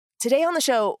Today on the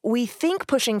show, we think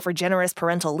pushing for generous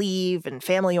parental leave and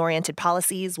family-oriented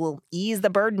policies will ease the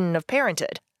burden of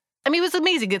parenthood. I mean, it was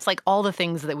amazing. It's like all the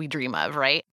things that we dream of,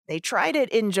 right? They tried it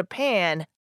in Japan.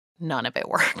 None of it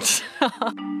worked.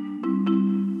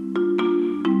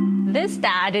 This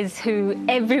dad is who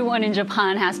everyone in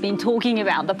Japan has been talking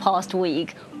about the past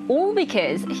week, all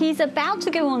because he's about to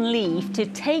go on leave to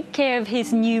take care of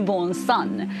his newborn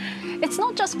son. It's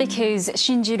not just because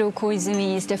Shinjiro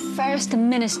Koizumi is the first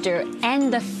minister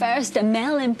and the first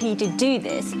male MP to do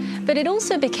this, but it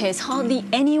also because hardly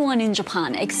anyone in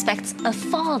Japan expects a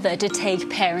father to take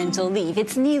parental leave.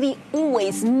 It's nearly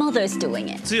always mothers doing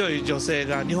it. 強い女性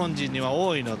が日本人には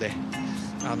多いので、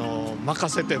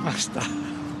任せてました。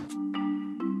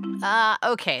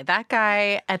Okay, that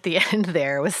guy at the end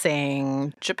there was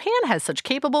saying, Japan has such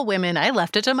capable women, I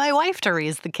left it to my wife to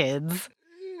raise the kids.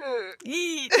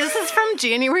 This is from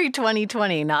January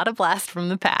 2020, not a blast from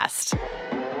the past.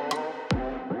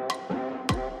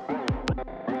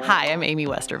 Hi, I'm Amy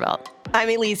Westervelt. I'm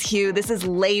Elise Hu. This is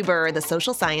Labor, the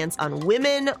social science on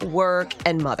women, work,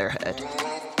 and motherhood.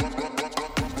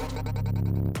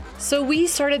 So we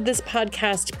started this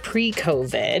podcast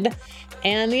pre-COVID,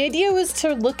 and the idea was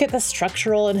to look at the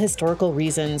structural and historical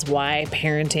reasons why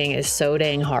parenting is so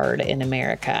dang hard in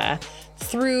America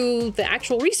through the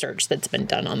actual research that's been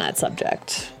done on that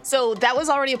subject. So that was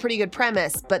already a pretty good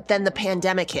premise, but then the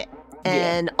pandemic hit,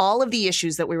 and all of the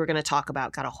issues that we were going to talk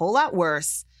about got a whole lot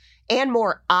worse and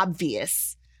more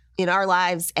obvious in our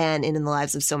lives and in the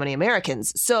lives of so many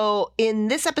Americans. So in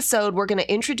this episode, we're going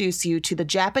to introduce you to the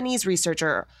Japanese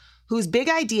researcher whose big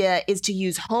idea is to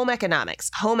use home economics,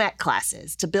 home ec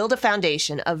classes, to build a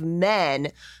foundation of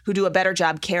men who do a better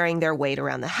job carrying their weight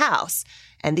around the house.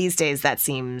 And these days, that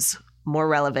seems more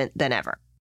relevant than ever.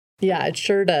 Yeah, it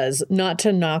sure does. Not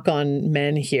to knock on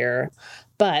men here,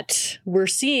 but we're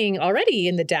seeing already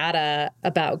in the data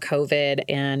about COVID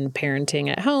and parenting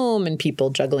at home and people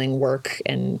juggling work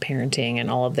and parenting and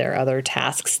all of their other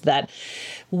tasks that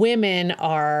women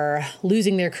are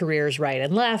losing their careers right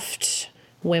and left.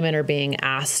 Women are being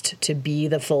asked to be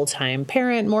the full-time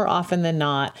parent more often than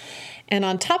not. And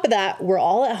on top of that, we're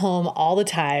all at home all the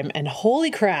time. And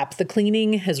holy crap, the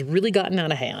cleaning has really gotten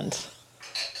out of hand.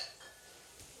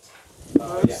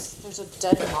 There's a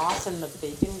dead moth in the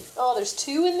bacon. Oh, there's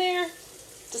two in there?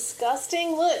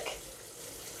 Disgusting. Look.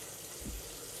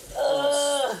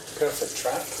 Perfect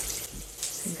trap.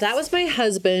 That was my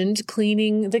husband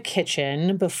cleaning the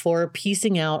kitchen before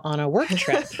piecing out on a work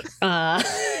trip.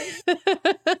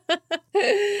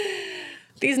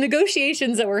 These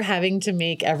negotiations that we're having to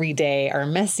make every day are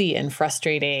messy and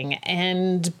frustrating.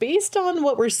 And based on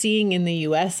what we're seeing in the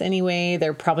US anyway,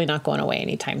 they're probably not going away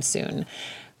anytime soon.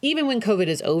 Even when COVID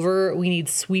is over, we need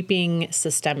sweeping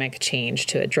systemic change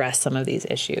to address some of these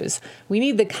issues. We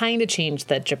need the kind of change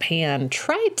that Japan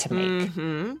tried to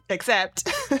make.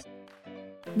 Except...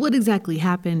 What exactly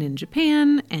happened in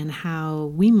Japan and how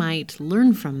we might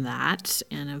learn from that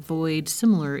and avoid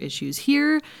similar issues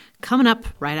here, coming up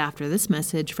right after this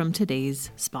message from today's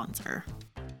sponsor.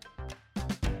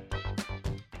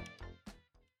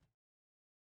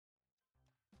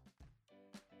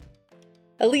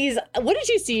 Elise, what did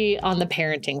you see on the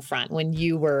parenting front when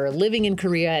you were living in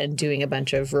Korea and doing a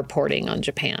bunch of reporting on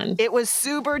Japan? It was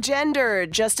super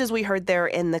gendered, just as we heard there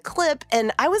in the clip.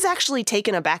 And I was actually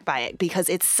taken aback by it because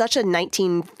it's such a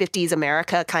 1950s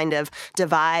America kind of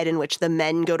divide in which the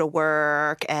men go to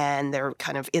work and they're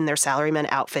kind of in their salaryman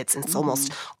outfits. And it's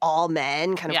almost all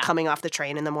men kind of coming off the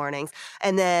train in the mornings.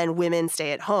 And then women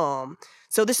stay at home.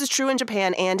 So this is true in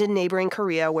Japan and in neighboring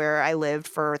Korea, where I lived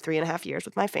for 3.5 years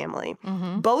with my family.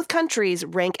 Both countries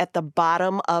rank at the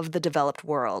bottom of the developed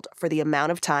world for the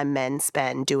amount of time men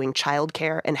spend doing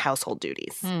childcare and household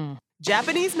duties.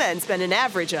 Japanese men spend an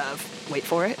average of, wait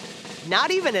for it,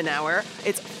 not even an hour.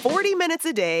 It's 40 minutes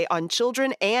a day on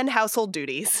children and household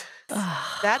duties.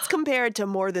 That's compared to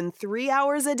more than 3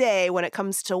 hours a day when it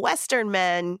comes to Western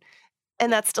men.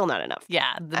 And that's still not enough.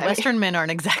 Yeah, the Western men aren't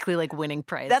exactly like winning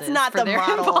prizes. That's not the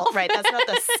model, involvement. right? That's not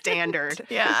the standard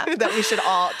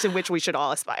that to which we should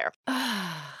all aspire.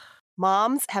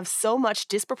 Moms have so much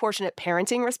disproportionate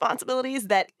parenting responsibilities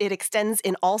that it extends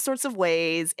in all sorts of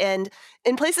ways and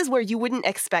in places where you wouldn't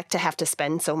expect to have to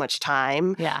spend so much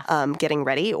time getting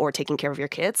ready or taking care of your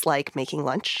kids, like making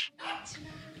lunch.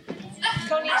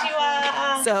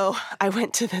 Konnichiwa. So I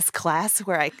went to this class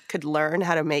where I could learn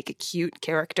how to make cute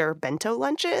character bento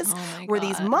lunches, where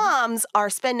these moms are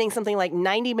spending something like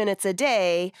 90 minutes a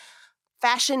day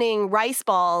fashioning rice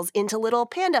balls into little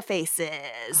panda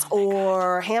faces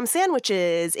or ham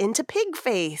sandwiches into pig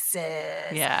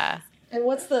faces. Yeah. And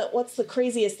what's the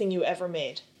craziest thing you ever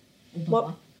made?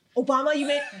 What? Obama,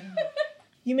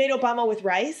 you made Obama with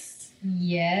rice?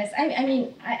 Yes.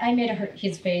 I made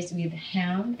his face with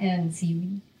ham and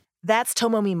seaweed. That's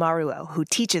Tomomi Maruo, who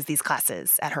teaches these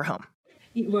classes at her home.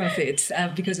 It's worth it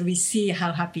because we see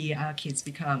how happy our kids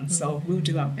become. So we'll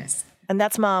do our best. And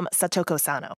that's mom Satoko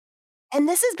Sano. And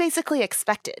this is basically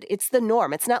expected. It's the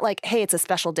norm. It's not like, hey, it's a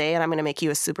special day and I'm going to make you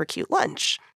a super cute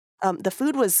lunch. The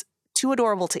food was too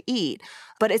adorable to eat,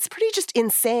 but it's pretty just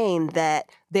insane that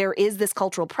there is this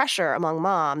cultural pressure among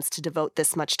moms to devote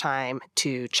this much time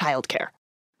to childcare.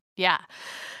 Yeah.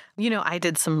 You know, I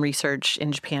did some research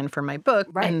in Japan for my book,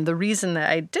 and the reason that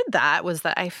I did that was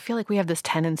that I feel like we have this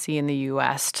tendency in the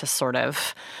U.S. to sort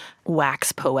of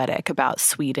wax poetic about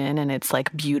Sweden and its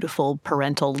like beautiful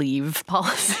parental leave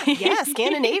policy. Yeah,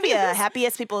 Scandinavia,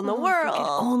 happiest people in the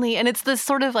world. And it's this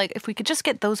sort of like, if we could just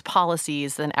get those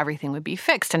policies, then everything would be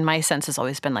fixed. And my sense has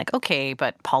always been like, okay,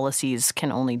 but policies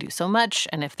can only do so much.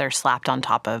 And if they're slapped on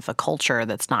top of a culture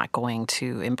that's not going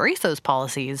to embrace those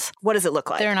policies, what does it look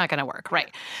like? They're not going to work.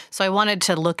 Right. So I wanted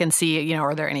to look and see, you know,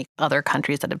 are there any other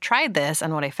countries that have tried this?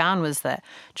 And what I found was that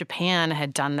Japan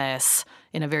had done this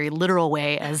in a very literal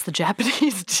way, as the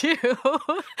Japanese do,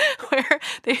 where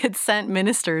they had sent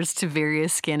ministers to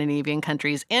various Scandinavian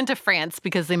countries and to France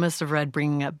because they must have read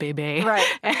Bringing Up Bebe. Right.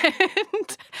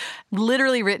 And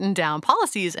literally written down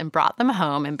policies and brought them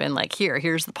home and been like,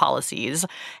 here's the policies.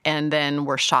 And then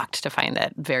were shocked to find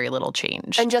that very little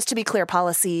changed. And just to be clear,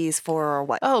 policies for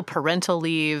what? Oh, parental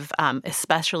leave,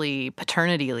 especially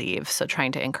paternity leave. So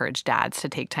trying to encourage dads to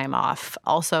take time off.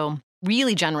 Also,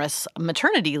 really generous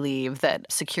maternity leave that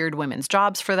secured women's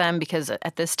jobs for them, because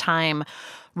at this time,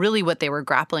 really what they were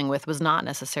grappling with was not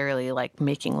necessarily like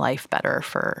making life better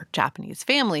for Japanese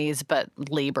families, but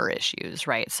labor issues,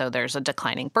 right? So there's a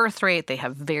declining birth rate. They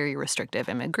have very restrictive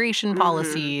immigration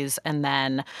policies. And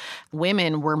then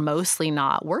women were mostly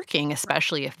not working,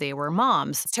 especially if they were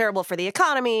moms. It's terrible for the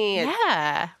economy.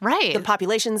 Yeah, right. The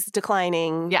population's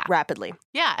declining rapidly.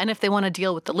 Yeah, and if they want to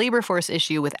deal with the labor force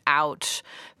issue without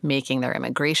making their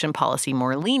immigration policy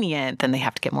more lenient, then they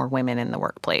have to get more women in the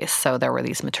workplace. So there were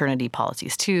these maternity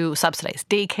policies too, subsidized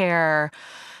daycare,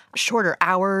 shorter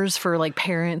hours for like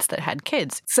parents that had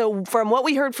kids. So from what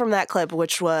we heard from that clip,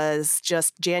 which was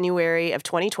just January of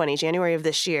 2020, January of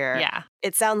this year,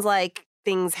 it sounds like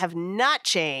things have not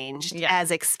changed as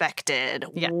expected.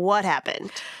 What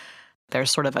happened? There's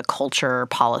sort of a culture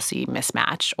policy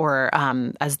mismatch, or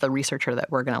as the researcher that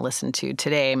we're going to listen to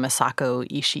today, Masako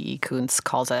Ishii-Kuntz,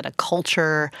 calls it a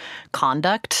culture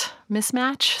conduct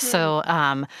mismatch. So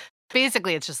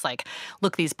basically, it's just like,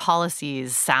 look, these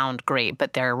policies sound great,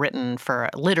 but they're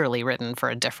literally written for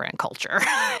a different culture.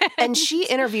 And she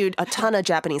interviewed a ton of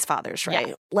Japanese fathers, right?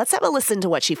 Yeah. Let's have a listen to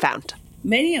what she found.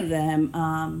 Many of them,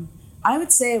 I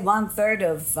would say 1/3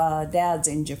 of dads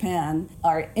in Japan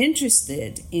are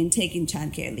interested in taking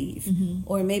childcare leave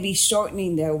or maybe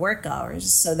shortening their work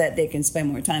hours so that they can spend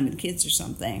more time with kids or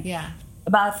something. Yeah.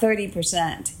 About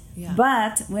 30%. Yeah.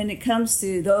 But when it comes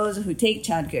to those who take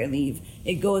childcare leave,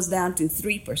 it goes down to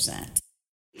 3%.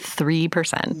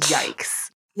 3%. Yikes.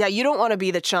 Yeah, you don't want to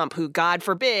be the chump who, God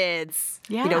forbids,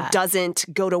 doesn't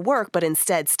go to work, but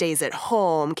instead stays at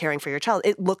home caring for your child.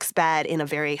 It looks bad in a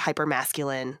very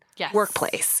hyper-masculine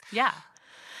workplace. Yeah.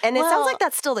 And it sounds like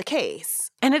that's still the case.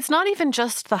 And it's not even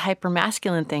just the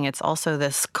hyper-masculine thing. It's also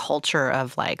this culture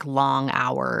of like long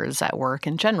hours at work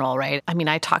in general, right? I mean,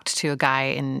 I talked to a guy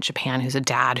in Japan who's a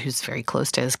dad who's very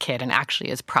close to his kid and actually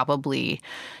would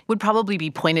probably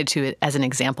be pointed to as an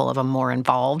example of a more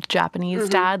involved Japanese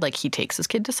dad. Like he takes his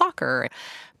kid to soccer.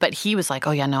 But he was like,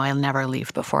 oh yeah, no, I'll never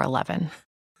leave before 11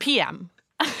 p.m.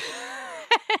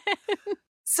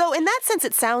 So in that sense,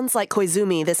 it sounds like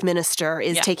Koizumi, this minister,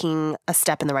 is taking a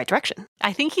step in the right direction.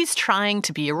 I think he's trying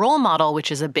to be a role model,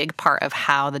 which is a big part of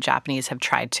how the Japanese have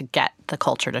tried to get the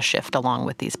culture to shift along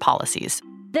with these policies.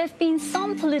 There have been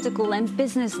some political and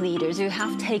business leaders who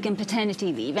have taken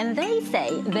paternity leave, and they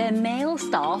say their male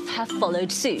staff have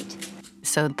followed suit.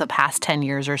 So the past 10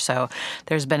 years or so,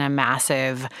 there's been a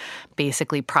massive,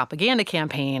 basically propaganda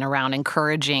campaign around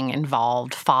encouraging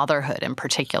involved fatherhood in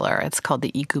particular. It's called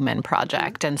the Ikumen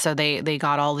Project. And so they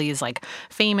got all these like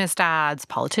famous dads,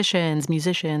 politicians,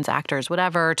 musicians, actors,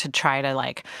 whatever, to try to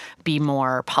like be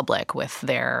more public with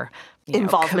their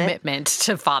commitment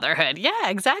to fatherhood. Yeah,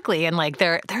 exactly. And like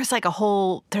there's a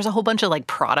whole bunch of like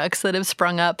products that have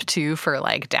sprung up too for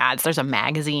like dads. There's a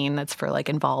magazine that's for like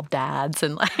involved dads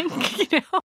and like,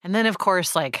 And then of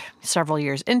course, like several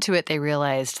years into it, they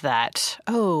realized that,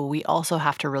 we also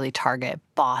have to really target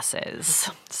bosses.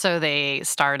 So they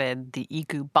started the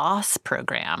Iku Boss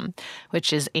program,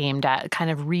 which is aimed at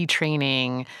kind of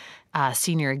retraining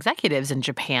senior executives in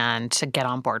Japan to get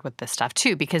on board with this stuff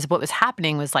too, because what was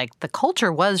happening was like the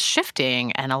culture was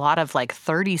shifting, and a lot of like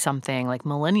 30-something like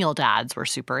millennial dads were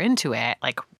super into it,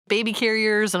 like baby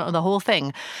carriers and the whole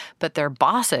thing. But their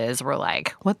bosses were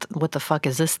like, what the fuck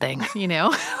is this thing? You know,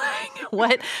 like,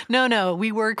 what? No,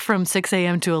 we work from 6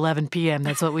 a.m. to 11 p.m.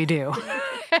 That's what we do.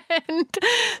 And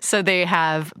so they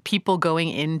have people going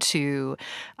into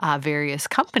various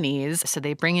companies. So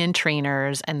they bring in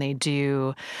trainers and they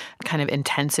do kind of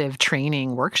intensive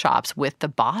training workshops with the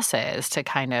bosses to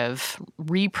kind of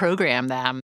reprogram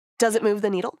them. Does it move the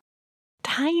needle?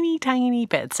 Tiny, tiny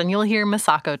bits. And you'll hear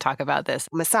Masako talk about this.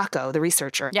 Masako, the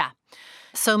researcher. Yeah.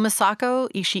 So Masako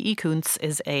Ishii-Kuntz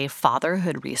is a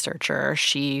fatherhood researcher.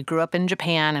 She grew up in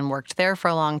Japan and worked there for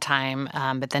a long time,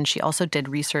 but then she also did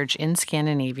research in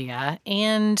Scandinavia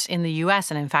and in the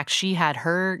U.S. And in fact, she had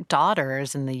her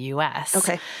daughters in the U.S.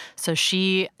 Okay. So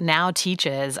she now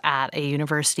teaches at a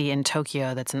university in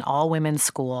Tokyo that's an all-women's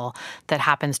school that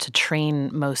happens to train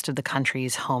most of the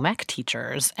country's home ec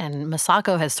teachers. And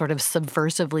Masako has sort of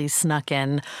subversively snuck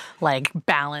in like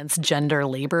balanced gender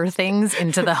labor things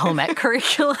into the home ec curriculum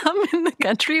in the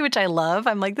country, which I love.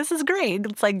 I'm like, this is great.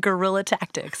 It's like guerrilla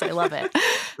tactics. I love it.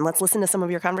 Let's listen to some of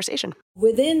your conversation.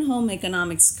 Within home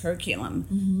economics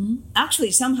curriculum, actually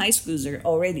some high schools are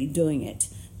already doing it,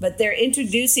 but they're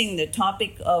introducing the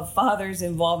topic of fathers'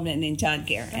 involvement in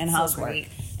childcare and housework.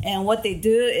 And what they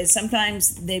do is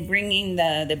sometimes they bring in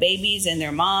the babies and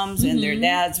their moms and their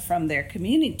dads from their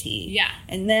community. Yeah.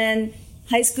 And then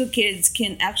high school kids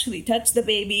can actually touch the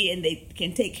baby and they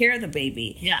can take care of the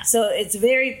baby. Yeah. So it's a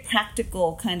very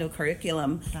practical kind of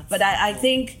curriculum. But I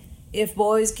think if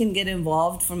boys can get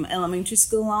involved from elementary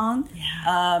school on,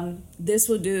 this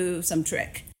will do some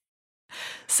trick.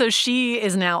 So she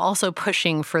is now also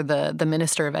pushing for the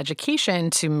Minister of Education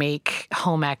to make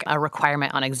home ec a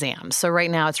requirement on exams. So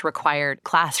right now it's required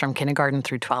class from kindergarten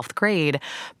through 12th grade,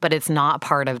 but it's not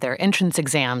part of their entrance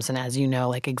exams. And as you know,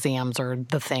 like exams are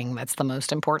the thing that's the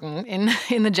most important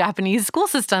in the Japanese school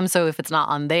system. So if it's not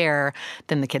on there,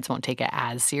 then the kids won't take it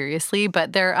as seriously.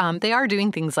 But they are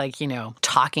doing things like, you know,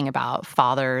 talking about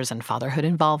fathers and fatherhood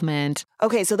involvement.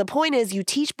 Okay, so the point is you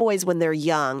teach boys when they're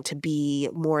young to be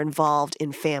more involved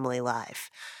in family life,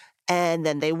 and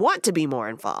then they want to be more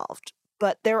involved.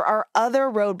 But there are other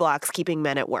roadblocks keeping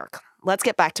men at work. Let's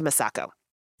get back to Masako.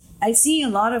 I see a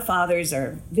lot of fathers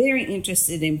are very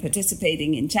interested in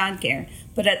participating in childcare,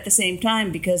 but at the same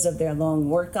time, because of their long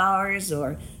work hours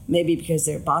or maybe because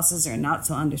their bosses are not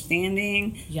so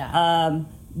understanding,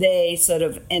 they sort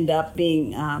of end up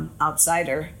being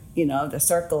outsider, you know, the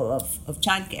circle of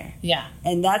childcare. Yeah.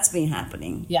 And that's been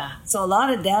happening. Yeah. So a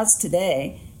lot of dads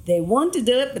today, they want to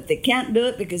do it, but they can't do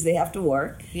it because they have to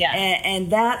work. Yeah.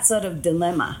 And that sort of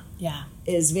dilemma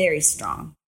is very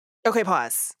strong. Okay,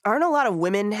 pause. Aren't a lot of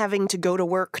women having to go to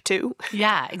work too?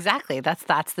 Yeah, exactly.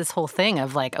 That's this whole thing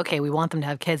of like, okay, we want them to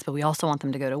have kids, but we also want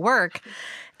them to go to work.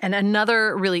 And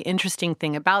another really interesting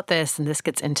thing about this, and this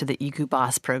gets into the IKU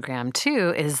Boss program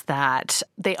too, is that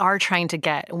they are trying to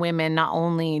get women not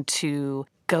only to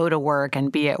go to work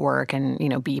and be at work and, you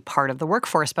know, be part of the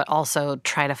workforce, but also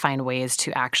try to find ways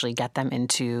to actually get them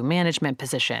into management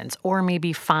positions or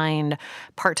maybe find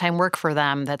part-time work for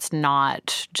them that's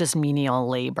not just menial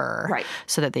labor, right,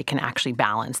 so that they can actually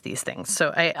balance these things.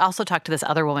 So I also talked to this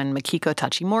other woman, Makiko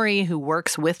Tachimori, who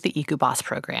works with the IKU Boss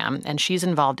program, and she's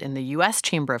involved in the U.S.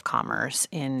 Chamber of Commerce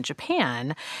in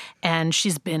Japan, and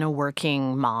she's been a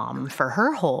working mom for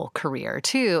her whole career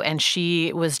too. And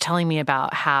she was telling me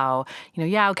about how, you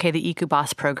know, okay, the IKU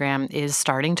Boss program is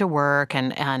starting to work,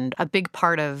 and a big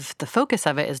part of the focus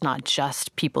of it is not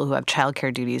just people who have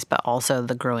childcare duties, but also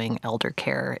the growing elder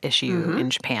care issue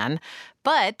in Japan.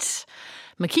 But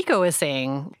Makiko is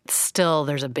saying still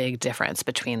there's a big difference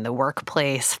between the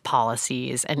workplace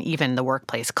policies and even the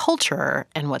workplace culture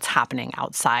and what's happening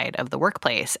outside of the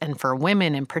workplace. And for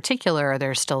women in particular,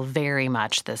 there's still very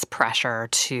much this pressure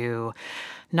to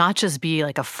not just be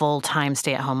like a full-time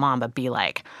stay-at-home mom, but be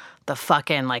like the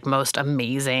fucking like most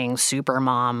amazing super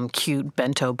mom, cute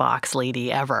bento box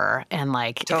lady ever. And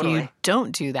like, if you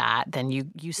don't do that, then you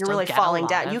still You're really get falling a lot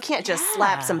down. of, You can't just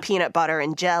slap some peanut butter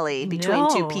and jelly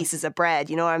between two pieces of bread.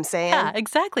 You know what I'm saying? Yeah,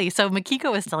 exactly. So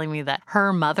Makiko was telling me that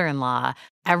her mother-in-law,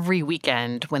 every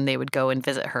weekend when they would go and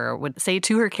visit her, would say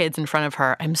to her kids in front of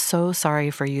her, "I'm so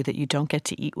sorry for you that you don't get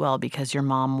to eat well because your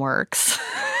mom works."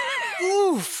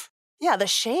 Oof. Yeah, the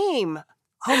shame.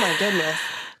 Oh my goodness.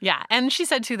 Yeah. And she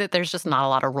said, too, that there's just not a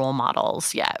lot of role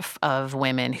models yet of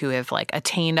women who have, like,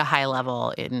 attained a high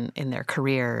level in their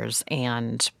careers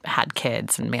and had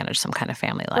kids and managed some kind of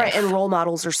family life. Right. And role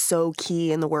models are so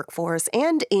key in the workforce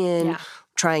and in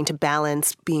trying to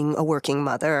balance being a working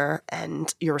mother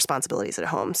and your responsibilities at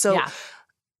home. So,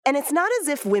 and it's not as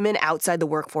if women outside the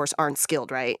workforce aren't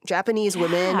skilled, right? Japanese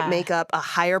women make up a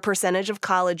higher percentage of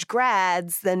college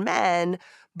grads than men,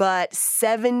 but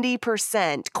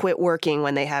 70% quit working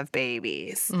when they have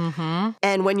babies. Mm-hmm.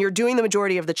 And when you're doing the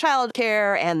majority of the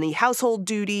childcare and the household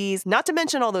duties, not to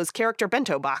mention all those character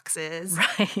bento boxes,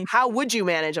 how would you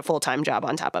manage a full-time job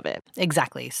on top of it?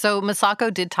 Exactly. So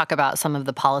Masako did talk about some of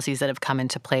the policies that have come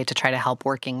into play to try to help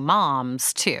working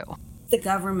moms, too. The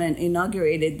government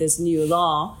inaugurated this new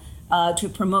law to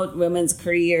promote women's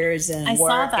careers and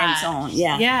work and so on.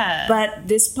 Yeah. But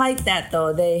despite that,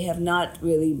 though, they have not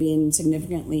really been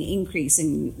significantly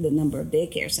increasing the number of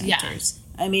daycare centers.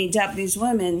 I mean, Japanese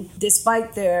women,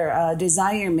 despite their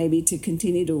desire maybe to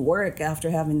continue to work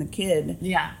after having the kid,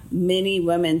 many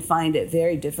women find it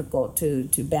very difficult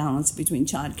to balance between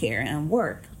childcare and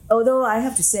work. Although I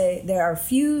have to say there are a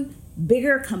few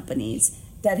bigger companies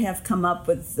that have come up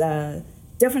with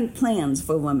different plans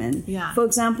for women. For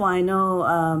example, I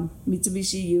know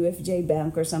Mitsubishi UFJ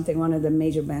Bank or something, one of the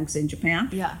major banks in Japan.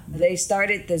 They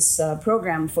started this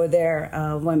program for their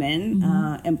women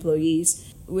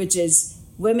employees, which is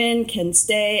women can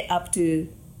stay up to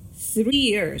 3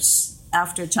 years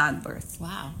after childbirth.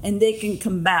 And they can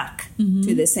come back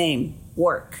to the same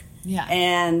work.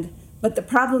 But the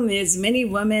problem is many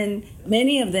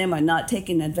of them are not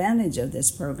taking advantage of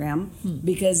this program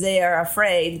because they are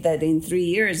afraid that in 3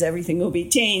 years everything will be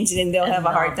changed and they'll have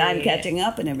a hard time catching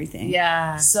up and everything.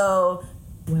 So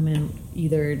women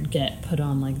either get put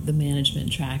on like the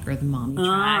management track or the mommy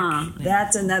track.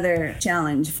 That's another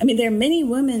challenge. I mean, there are many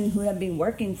women who have been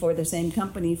working for the same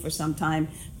company for some time,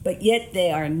 but yet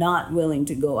they are not willing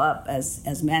to go up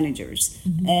as managers.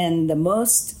 And the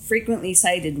most frequently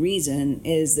cited reason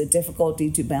is the difficulty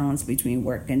to balance between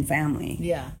work and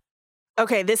family.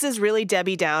 Okay, this is really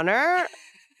Debbie Downer.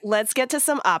 Let's get to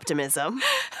some optimism.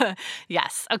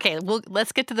 Yes. Okay, well,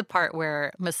 let's get to the part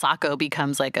where Masako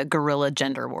becomes like a guerrilla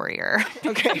gender warrior.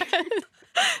 Okay.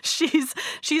 She's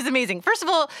amazing. First of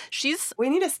all, we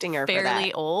need a stinger fairly for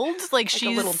that. Old. Like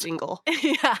she's a little jingle.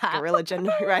 Yeah. Guerrilla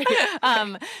gender, right?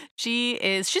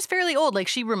 She's fairly old. Like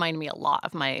she reminded me a lot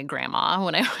of my grandma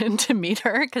when I went to meet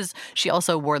her because she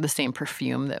also wore the same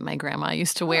perfume that my grandma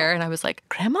used to wear. And I was like,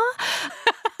 Grandma?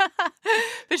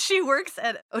 But she works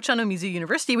at Ochanomizu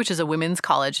University, which is a women's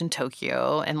college in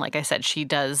Tokyo. And like I said, she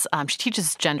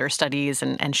teaches gender studies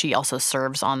and she also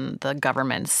serves on the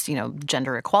government's,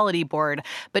 gender equality board.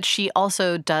 But she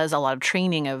also does a lot of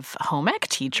training of home ec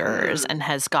teachers and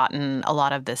has gotten a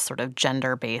lot of this sort of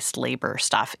gender-based labor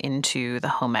stuff into the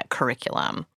home ec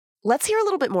curriculum. Let's hear a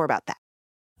little bit more about that.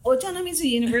 Ochanomizu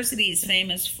University is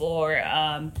famous for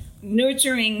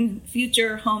nurturing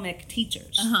future home ec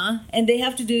teachers. And they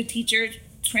have to do teacher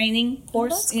training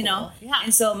course, cool.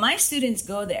 And so my students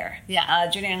go there,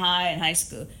 junior high and high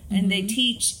school, and they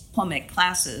teach home ec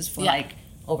classes for like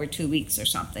over 2 weeks or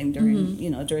something during,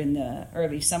 during the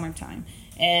early summertime.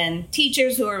 And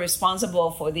teachers who are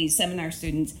responsible for these seminar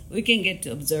students, we can get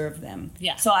to observe them.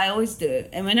 So I always do it.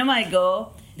 And whenever I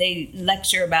go, they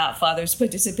lecture about father's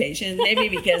participation, maybe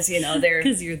because, they're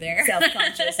because you're there.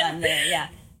 Self-conscious, I'm there,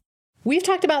 We've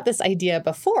talked about this idea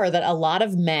before that a lot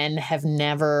of men have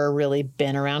never really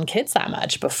been around kids that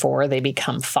much before they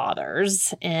become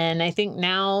fathers. And I think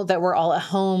now that we're all at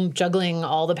home juggling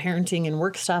all the parenting and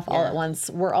work stuff all at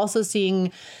once, we're also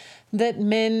seeing that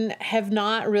men have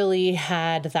not really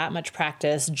had that much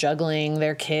practice juggling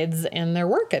their kids and their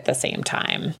work at the same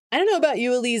time. I don't know about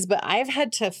you, Elise, but I've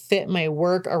had to fit my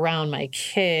work around my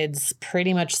kids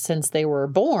pretty much since they were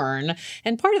born.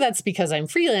 And part of that's because I'm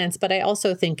freelance, but I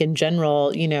also think in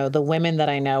general, the women that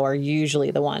I know are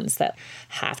usually the ones that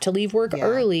have to leave work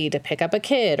early to pick up a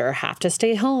kid or have to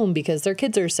stay home because their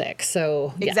kids are sick.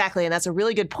 So Exactly. And that's a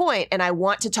really good point. And I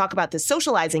want to talk about the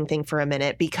socializing thing for a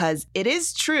minute because it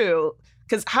is true.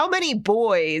 Because how many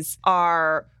boys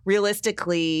are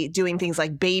realistically doing things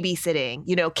like babysitting,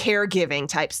 caregiving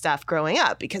type stuff growing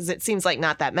up? Because it seems like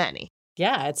not that many.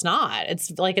 Yeah, it's not.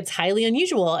 It's highly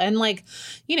unusual. And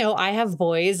I have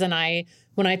boys and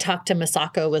when I talked to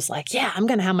Masako was like, I'm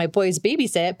going to have my boys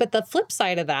babysit. But the flip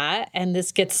side of that, and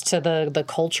this gets to the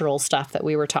cultural stuff that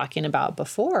we were talking about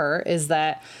before, is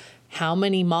that how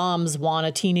many moms want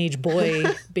a teenage boy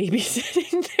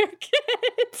babysitting their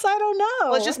kids? I don't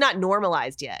know. Well, it's just not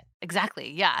normalized yet.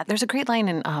 Exactly. Yeah. There's a great line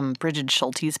in Bridget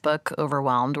Schulte's book,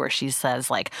 Overwhelmed, where she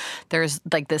says, there's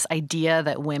this idea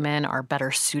that women are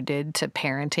better suited to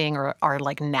parenting or are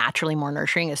naturally more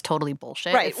nurturing is totally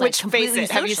bullshit. Right. It's, which, face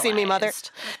it, have you seen me, mother?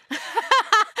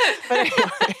 But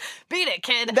anyway, beat it,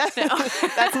 kid.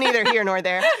 That's neither here nor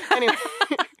there. Anyway.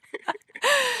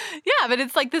 Yeah, but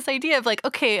it's like this idea of like,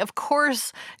 okay, of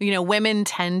course, women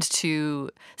tend to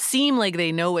seem like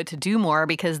they know what to do more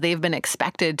because they've been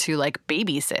expected to like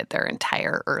babysit their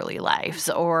entire early lives.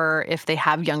 Or if they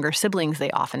have younger siblings,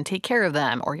 they often take care of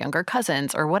them, or younger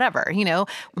cousins or whatever.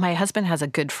 My husband has a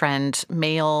good friend,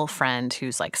 male friend,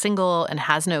 who's like single and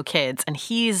has no kids. And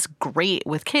he's great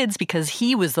with kids because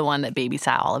he was the one that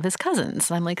babysat all of his cousins.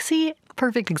 And I'm like, see,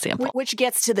 perfect example. Which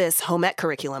gets to this home ec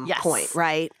curriculum point,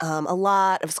 right? A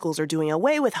lot of schools are doing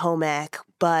away with home ec,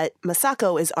 but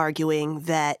Masako is arguing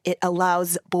that it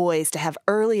allows boys to have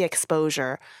early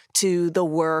exposure to the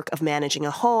work of managing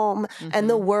a home and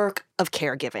the work of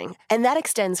caregiving. And that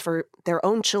extends for their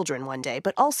own children one day,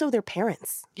 but also their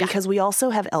parents, because we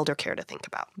also have elder care to think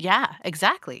about. Yeah,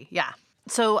 exactly. Yeah.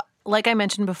 So like I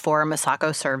mentioned before,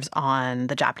 Masako serves on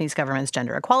the Japanese government's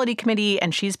Gender Equality Committee,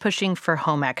 and she's pushing for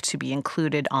home ec to be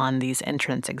included on these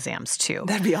entrance exams too.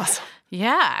 That'd be awesome.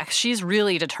 Yeah, she's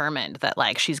really determined that,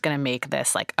 like, she's going to make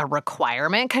this, like, a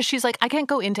requirement because she's like, I can't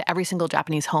go into every single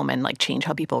Japanese home and, like, change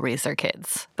how people raise their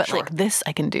kids. But, like, this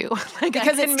I can do.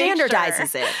 Because it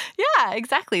standardizes it. Yeah,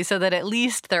 exactly. So that at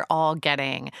least they're all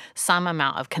getting some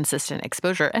amount of consistent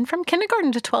exposure. And from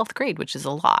kindergarten to 12th grade, which is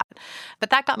a lot. But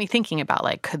that got me thinking about,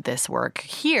 like, could this work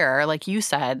here? Like you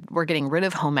said, we're getting rid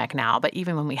of home ec now. But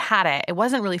even when we had it, it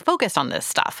wasn't really focused on this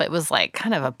stuff. It was, like,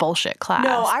 kind of a bullshit class.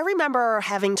 No, I remember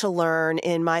having to learn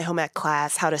in my home ec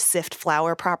class how to sift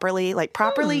flour properly, like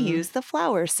properly use the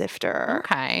flour sifter.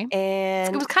 Okay.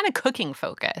 And it was kind of cooking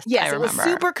focused. Yes, it was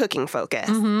super cooking focused.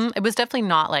 It was definitely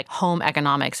not like home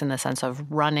economics in the sense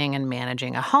of running and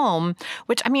managing a home,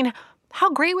 which, I mean, how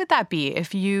great would that be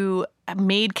if you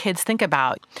made kids think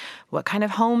about what kind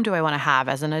of home do I want to have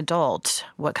as an adult?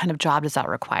 What kind of job does that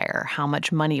require? How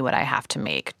much money would I have to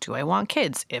make? Do I want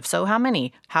kids? If so, how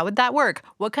many? How would that work?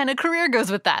 What kind of career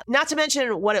goes with that? Not to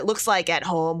mention what it looks like at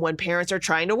home when parents are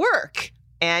trying to work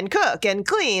and cook and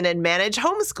clean and manage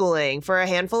homeschooling for a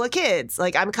handful of kids.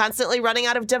 Like, I'm constantly running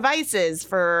out of devices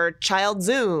for child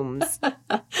Zooms.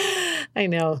 I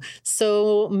know.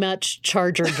 So much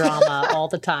charger drama all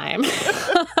the time.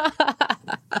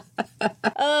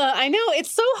 I know. It's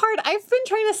so hard. I've been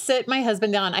trying to sit my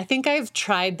husband down. I think I've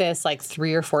tried this like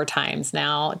 3 or 4 times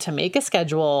now to make a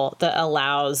schedule that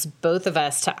allows both of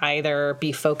us to either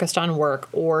be focused on work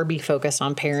or be focused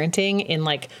on parenting in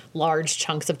like large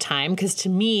chunks of time. Because to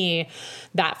me,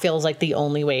 that feels like the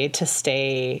only way to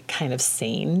stay kind of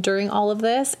sane during all of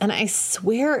this. And I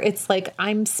swear it's like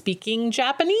I'm speaking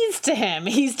Japanese to him.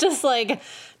 He's just like,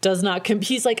 does not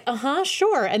he's like,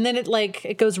 sure. And then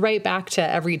it goes right back to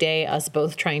every day, us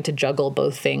both trying to juggle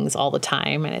both things all the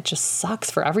time. And it just sucks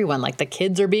for everyone. Like the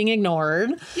kids are being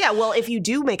ignored. Yeah, well, if you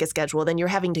do make a schedule, then you're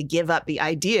having to give up the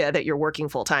idea that you're working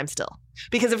full time still.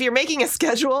 Because if you're making a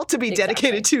schedule to be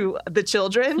dedicated to the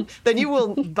children, then you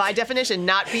will, by definition,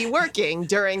 not be working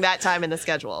during that time in the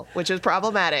schedule, which is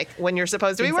problematic when you're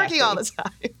supposed to be working all the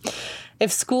time.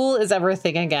 If school is ever a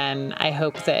thing again, I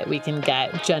hope that we can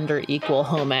get gender equal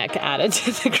home ec added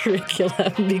to the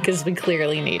curriculum because we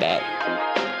clearly need it.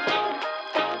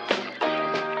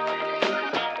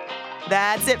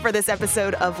 That's it for this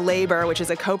episode of Labor, which is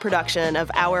a co-production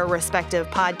of our respective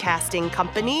podcasting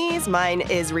companies. Mine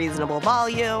is Reasonable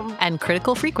Volume. And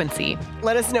Critical Frequency.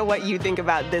 Let us know what you think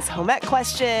about this home ec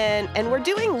question. And we're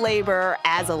doing labor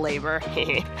as a labor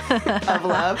of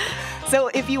love. So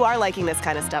if you are liking this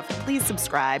kind of stuff, please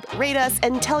subscribe, rate us,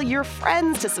 and tell your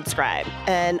friends to subscribe.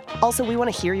 And also, we want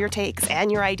to hear your takes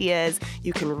and your ideas.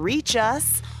 You can reach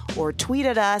us or tweet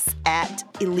at us at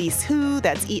Elise Who,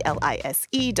 that's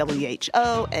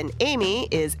ELISEWHO, and Amy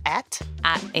is at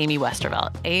Amy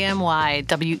Westervelt,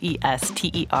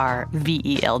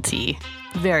 AMYWESTERVELT.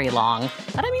 Very long,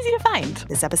 but I'm easy to find.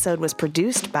 This episode was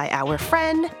produced by our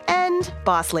friend and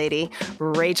boss lady,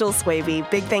 Rachel Swaby.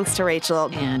 Big thanks to Rachel.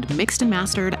 And mixed and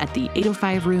mastered at the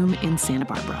 805 Room in Santa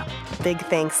Barbara. Big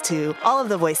thanks to all of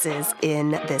the voices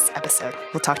in this episode.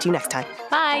 We'll talk to you next time.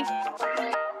 Bye.